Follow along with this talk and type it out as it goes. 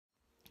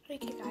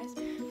Okay guys,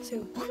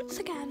 so once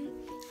again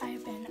I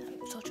have been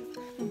sort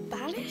of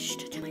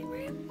banished to my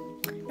room.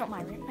 Not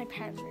my room, my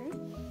parents'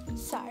 room.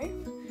 So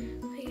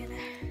we're gonna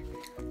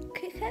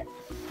kick it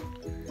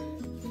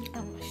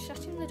and we're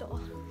shutting the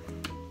door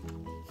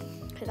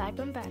because I've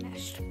been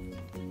banished.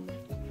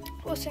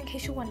 Also, in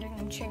case you're wondering,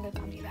 I'm chewing a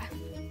gummy bear.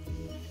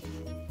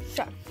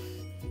 So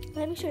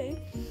let me show you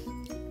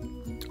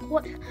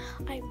what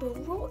I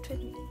brought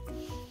with me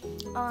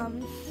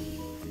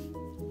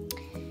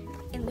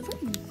in the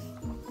room.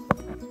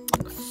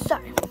 So,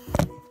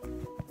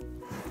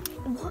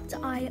 what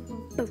I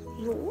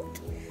brought,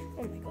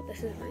 oh my god,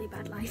 this is really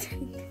bad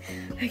lighting.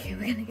 Okay,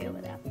 we're gonna go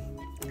with that.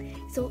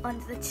 It's all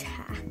under the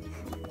chair.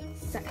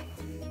 So,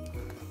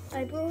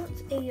 I brought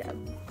a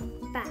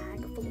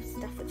bag full of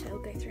stuff which I will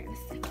go through in a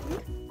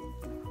second.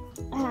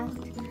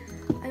 And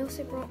I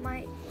also brought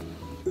my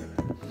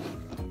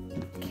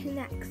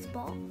K'NEX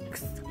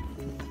box.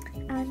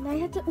 And I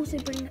had to also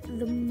bring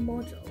the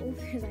model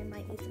because I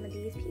might need some of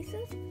these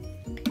pieces.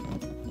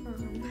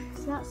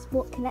 So that's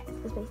what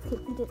K'NEX is basically,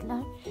 if you didn't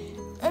know.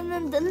 And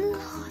then the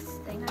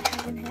last thing I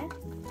have in here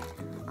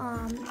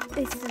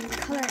is some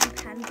colouring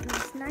pens and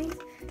this nice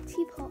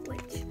teapot,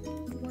 which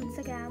once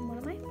again one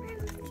of my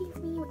friends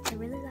gave me, which I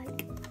really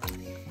like,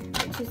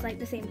 which is like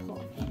the same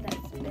pot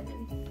that's been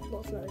in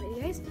lots of other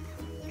videos.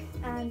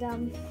 And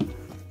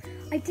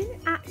I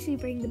didn't actually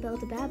bring the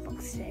Build-A-Bear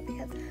box today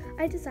because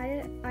I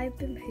decided I've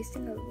been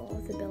posting a lot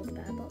of the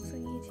Build-A-Bear box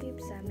on YouTube,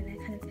 so I'm going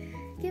to kind of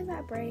give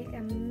that a break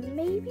and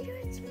maybe do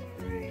it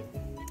tomorrow.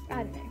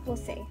 I don't know, we'll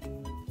see.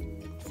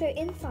 So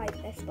inside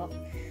this box,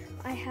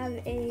 I have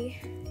a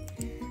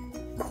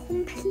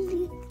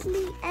completely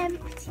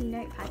empty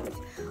notepad, which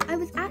I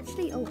was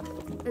actually, oh,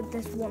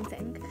 there's one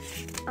thing.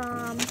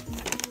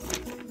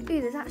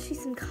 Ooh, there's actually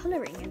some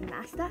colouring in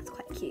there, so that's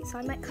quite cute, so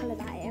I might colour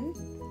that in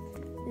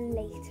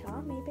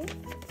later maybe,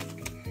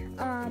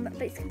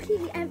 but it's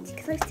completely empty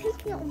because I was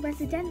taking it on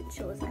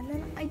residentials and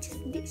then I just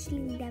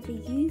literally never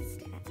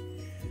used it.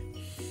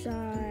 So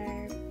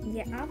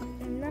yeah,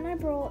 and then I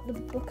brought the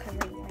book I'm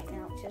reading right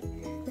now, which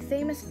is The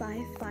Famous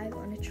Five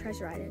on a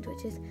Treasure Island,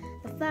 which is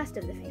the first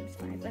of the Famous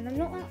Five, and I'm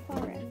not that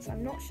far in, so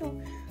I'm not sure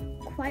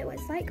quite what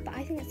it's like, but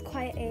I think it's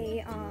quite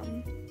a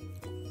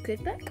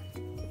good book.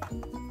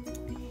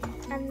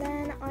 And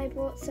then I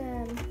brought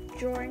some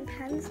drawing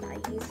pens that I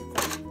use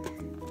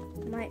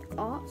for my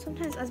art.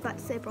 Sometimes I was about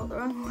to say I brought the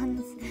wrong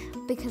ones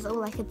because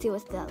all I could do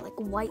was the like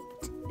white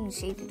and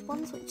shaded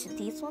ones, which are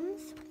these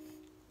ones.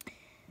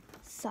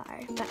 So,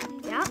 but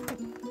yeah.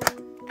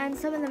 And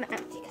some of them are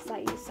empty because I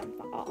use some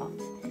for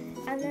art.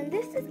 And then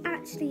this is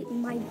actually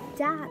my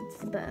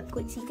dad's book,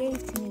 which he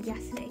gave to me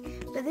yesterday.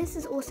 But this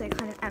is also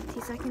kind of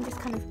empty, so I can just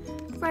kind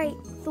of write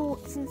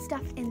thoughts and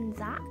stuff in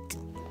that.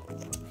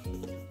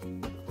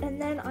 And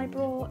then I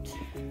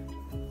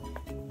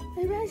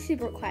actually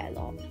brought quite a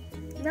lot.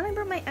 And then I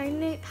brought my own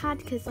notepad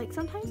because like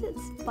sometimes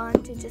it's fun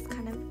to just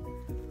kind of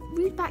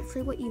read back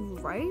through what you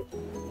wrote.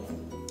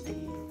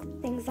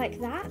 Things like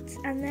that.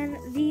 And then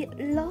the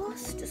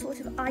last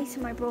sort of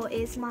item I brought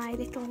is my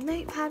little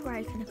notepad where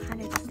I can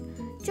kind of just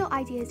jot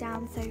ideas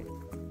down. So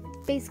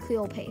basically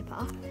all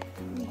paper.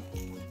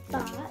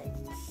 But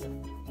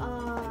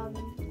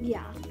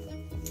yeah.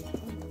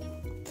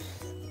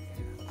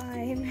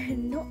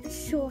 I'm not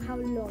sure how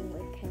long we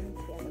came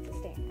together to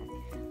stay there.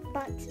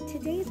 But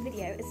today's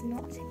video is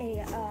not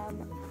a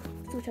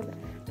sort of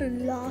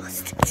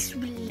blast to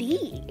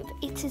leave.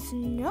 It is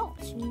not.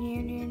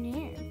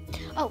 No.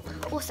 Oh,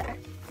 also,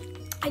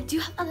 I do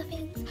have other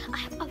things. I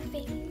have other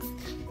things.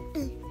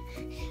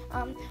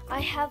 I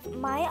have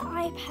my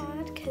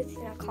iPad because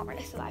I can't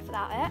really survive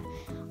without it.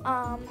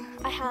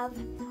 I have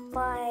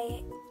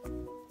my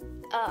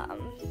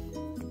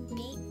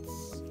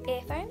Beats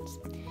earphones,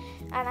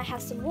 and I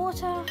have some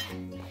water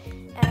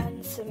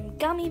and some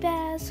gummy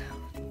bears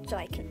so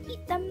I can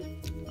eat them.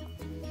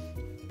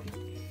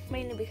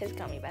 Mainly because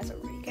gummy bears are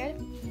really good.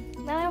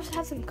 Then I also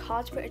have some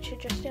cards which are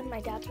just in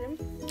my dad's room.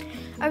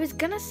 I was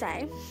gonna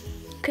say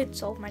could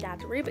solve my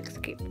dad's Rubik's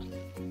Cube,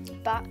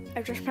 but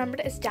I just remembered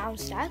it's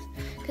downstairs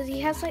because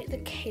he has like the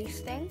case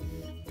thing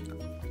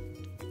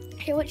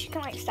here which you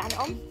can like stand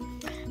on,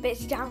 but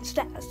it's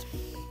downstairs.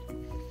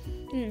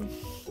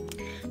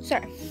 So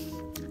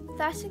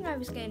first thing I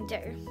was gonna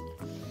do,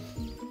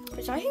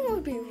 which I think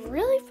would be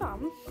really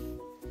fun,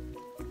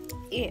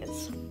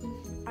 is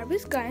I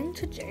was going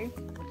to do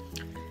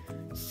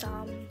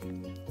some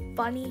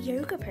funny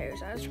yoga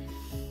poses.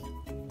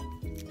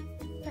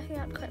 I think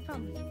that'd be quite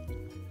fun.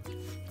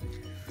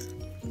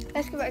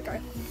 Let's give it a go.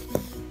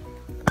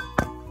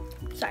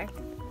 So,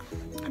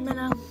 I'm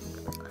gonna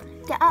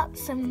get up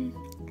some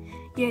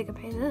yoga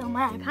poses on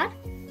my iPad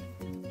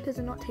because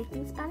I'm not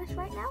taking Spanish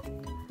right now.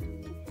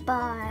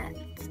 But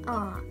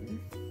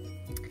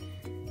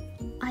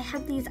I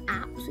have these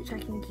apps which I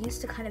can use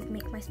to kind of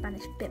make my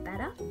Spanish a bit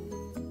better.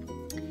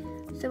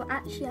 So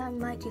actually I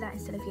might do that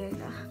instead of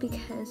yoga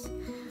because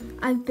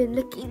I've been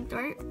looking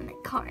through and I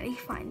can't really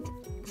find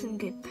some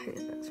good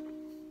poses.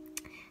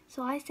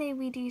 So I say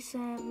we do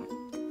some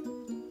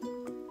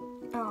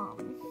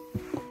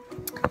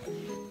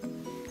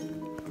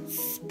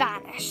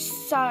Spanish.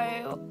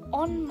 So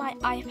on my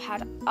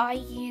iPad, I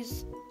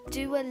use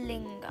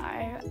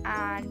Duolingo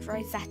and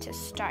Rosetta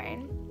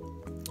Stone.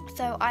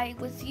 So I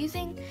was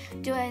using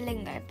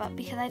Duolingo, but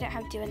because I don't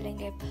have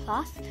Duolingo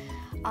Plus,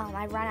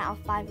 I ran out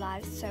of 5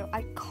 lives, so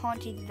I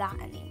can't do that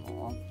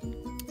anymore.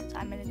 So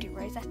I'm going to do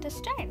Rosetta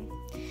Stone,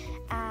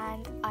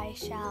 and I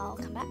shall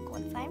come back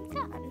once I'm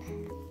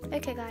done.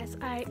 Okay guys,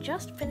 I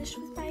just finished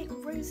with my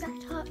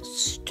Rosetta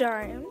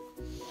Stone.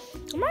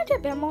 I might do a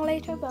bit more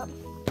later, but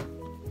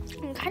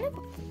I'm kind of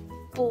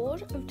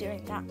bored of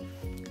doing that.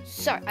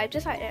 So I've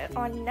decided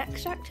our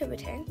next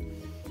activity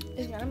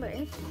is going to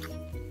be,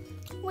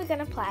 we're going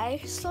to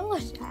play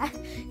solitaire,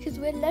 because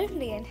we're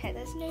lonely in here,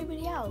 there's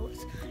nobody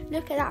else.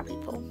 Look at that,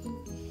 people.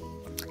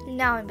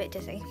 Now I'm a bit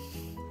dizzy.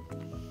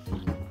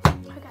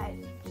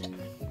 Okay, so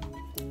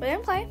we're going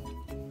to play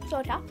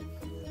solitaire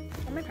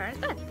on my parents'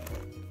 bed.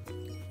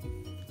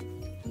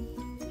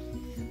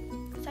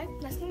 So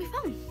that's going to be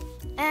fun.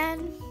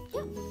 And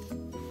yeah.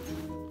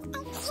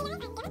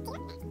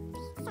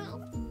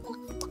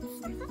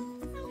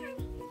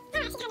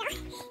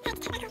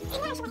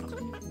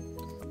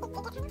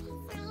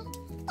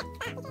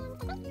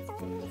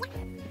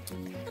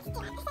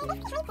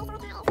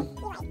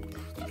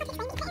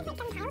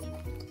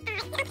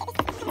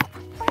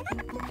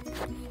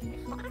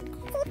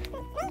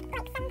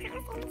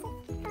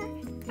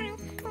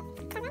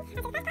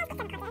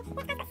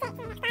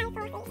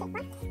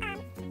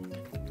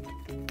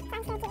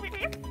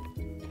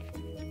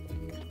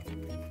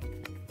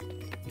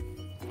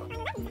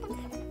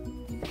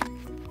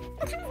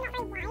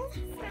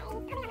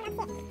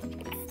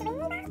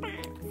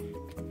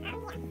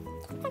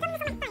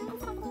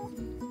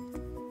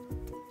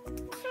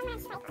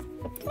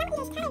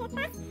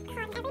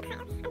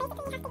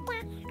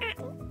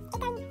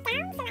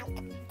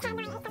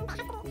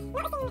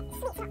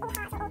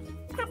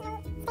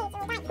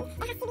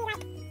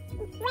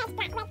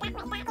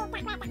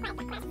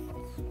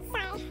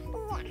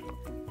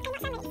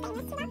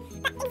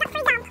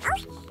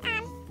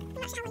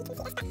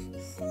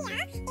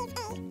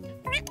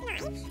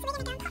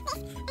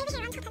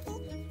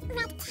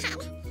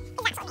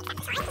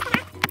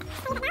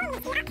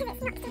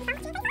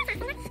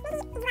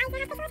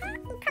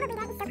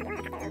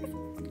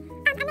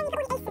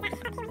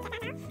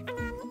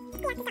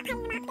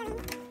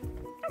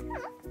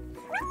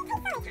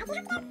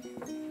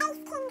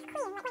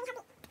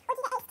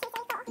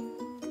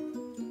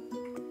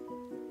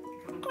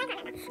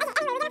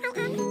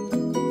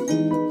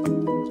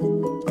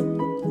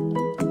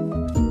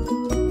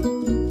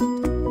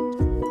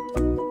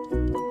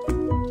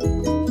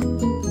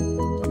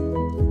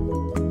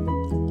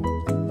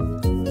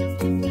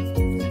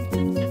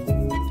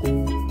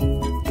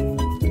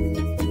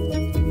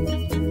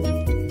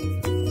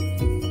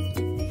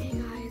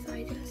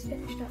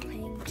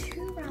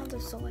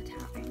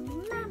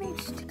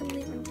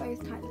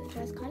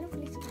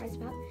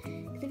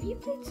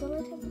 Played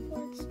solitaire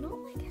before, it's not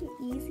like an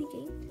easy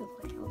game to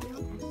play, I'll be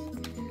honest.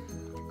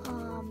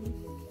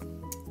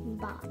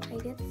 But I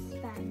did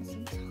spend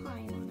some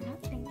time on it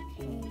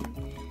thinking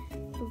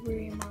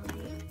through my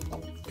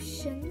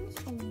options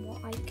on what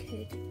I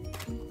could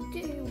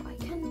do, what I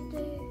can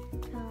do.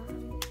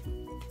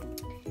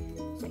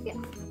 So yeah.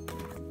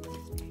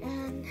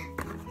 And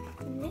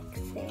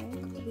next thing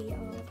we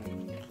are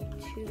going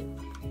to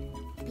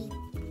be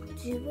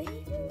doing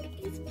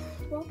is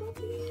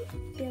probably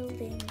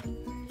building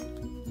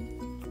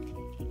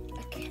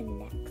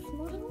Connects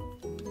model.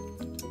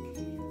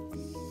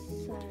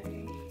 So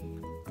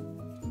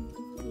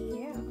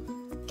yeah.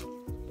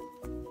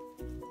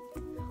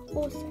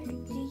 Also,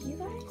 do you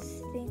guys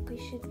think we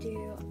should do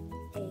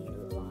a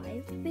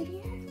live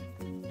video?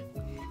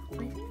 I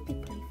think it'd be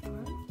pretty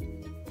fun.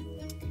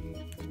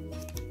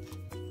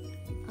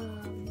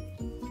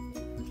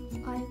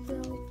 I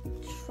will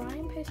try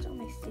and post it on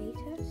my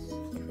status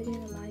if we're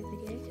doing a live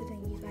video, so then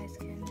you guys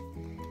can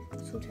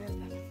sort of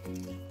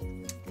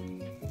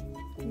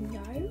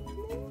know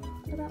more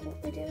about what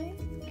we're doing,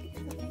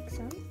 if that makes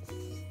sense,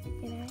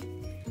 you know,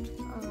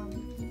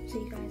 so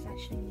you guys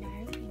actually know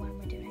when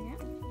we're doing it.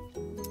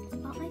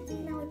 But I think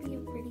that would be a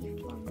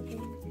really fun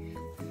thing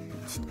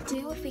to do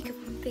if we could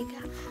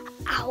figure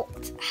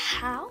out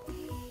how.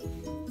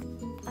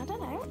 I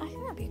don't know, I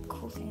think that'd be a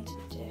cool thing to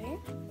do.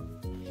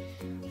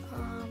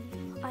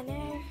 I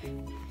know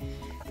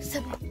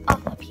some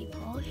other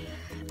people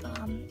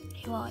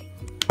who are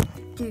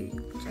do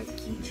like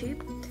YouTube.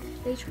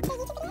 They try.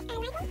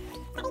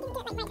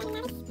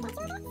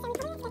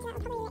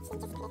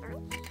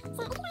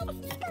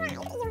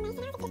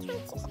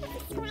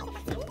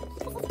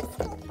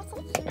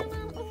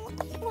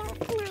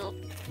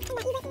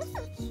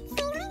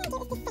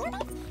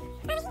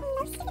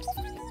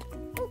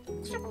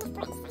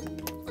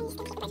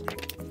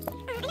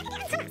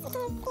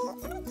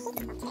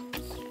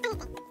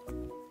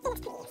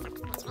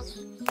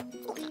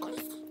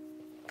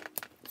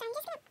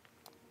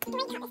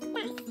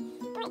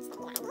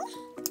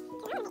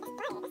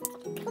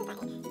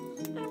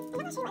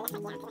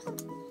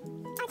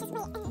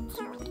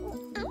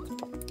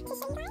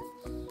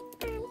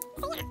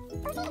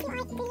 Also, if you are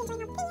really enjoying our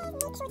videos,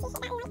 make sure to hit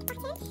that like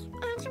button.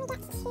 Can we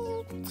get to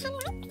 10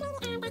 likes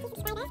maybe and 30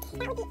 subscribers?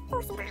 That would be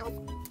awesome, guys.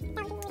 That would be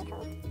really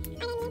cool.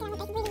 And then me and Dylan would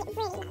both really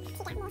love to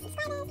get more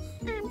subscribers.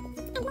 And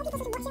more people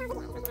sort of watching our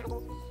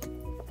videos.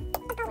 I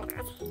think that would be a goal of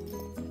ours.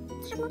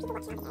 To have more people watching our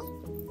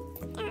videos. So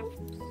yeah.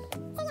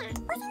 Also,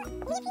 we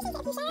appreciate it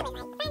if you share it with like friends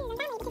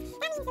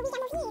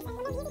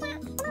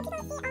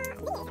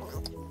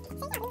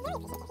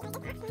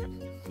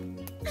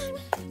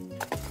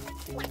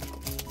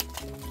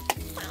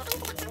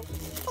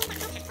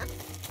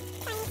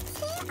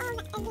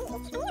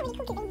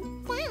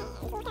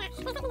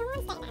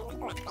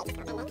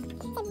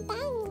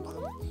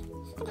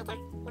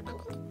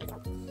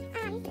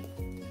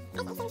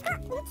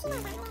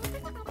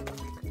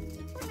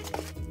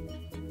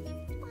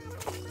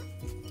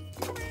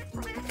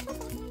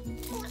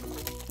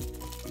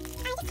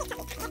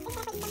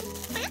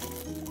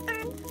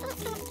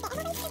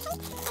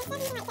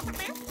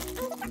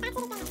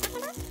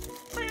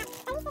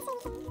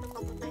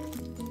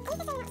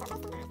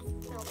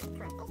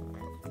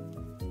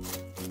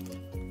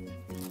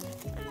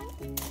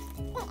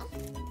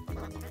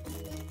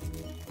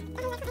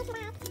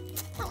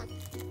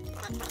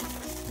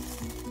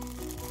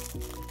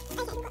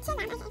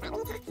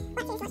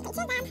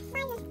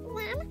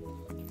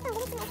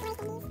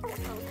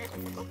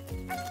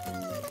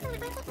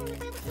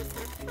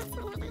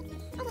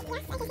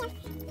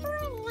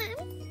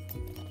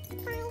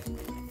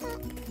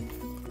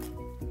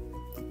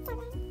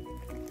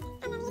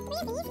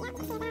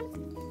family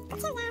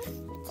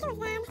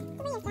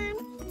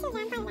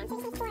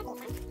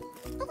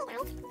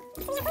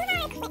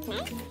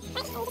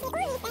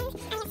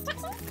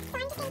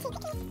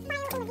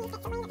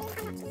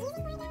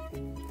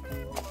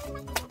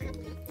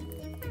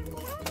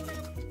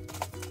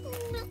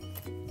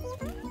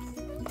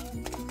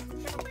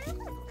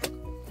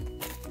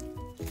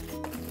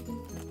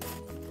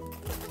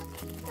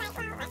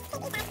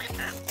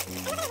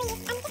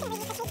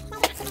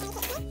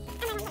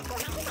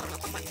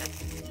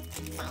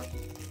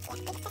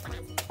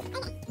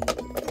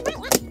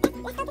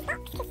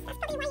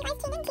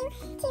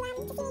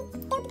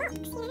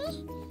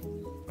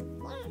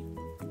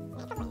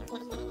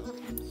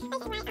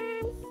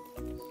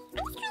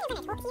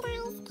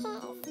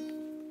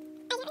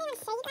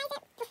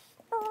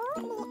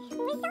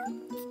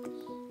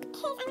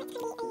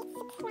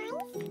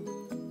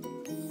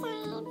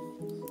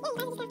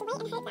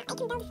that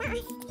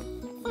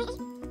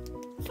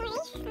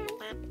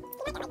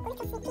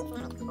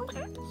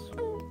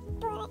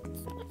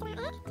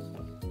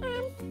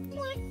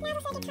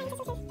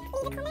means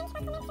that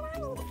we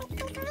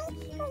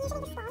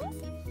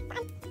get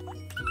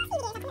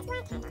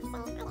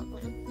more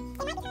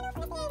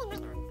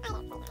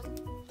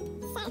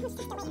views, and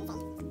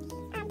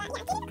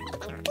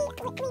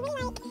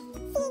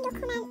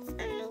the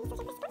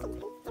more views we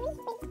get,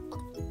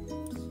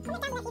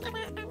 the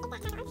more people see our videos that we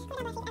make.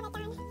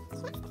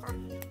 So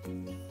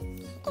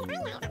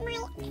yeah, we really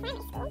appreciate it if you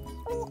guys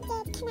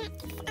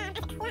did that. Yeah.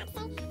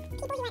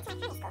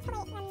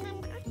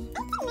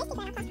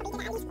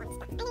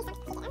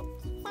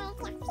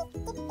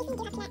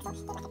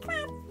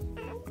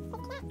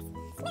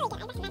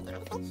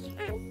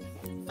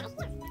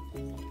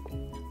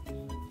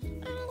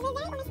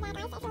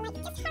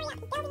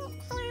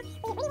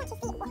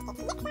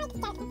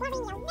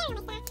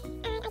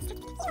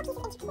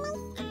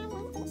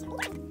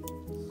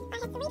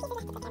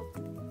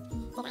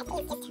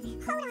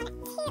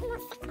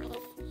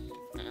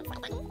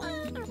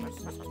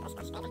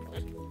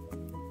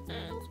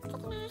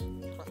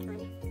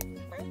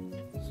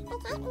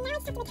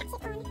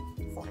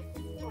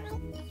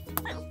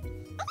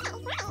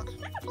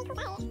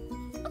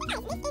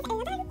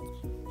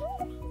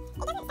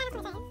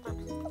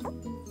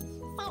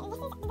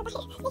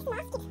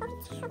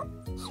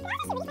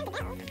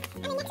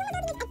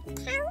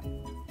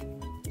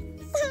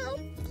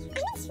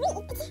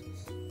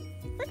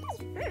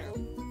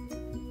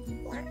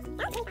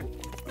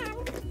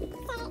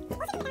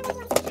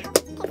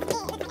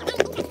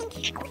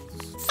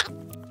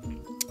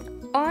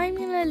 I'm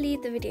gonna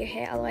leave the video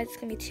here, otherwise it's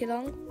gonna be too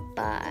long,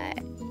 but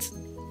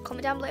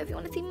comment down below if you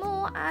want to see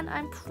more, and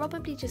I'm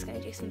probably just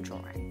gonna do some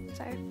drawing.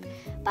 So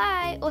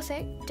bye.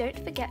 Also, don't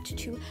forget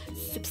to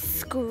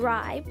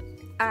subscribe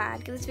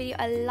and give this video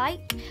a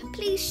like.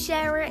 Please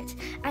share it,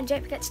 and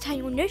don't forget to turn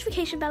your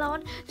notification bell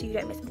on so you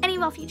don't miss any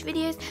of our future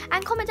videos,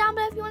 and comment down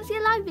below if you want to see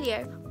a live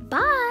video.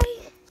 Bye.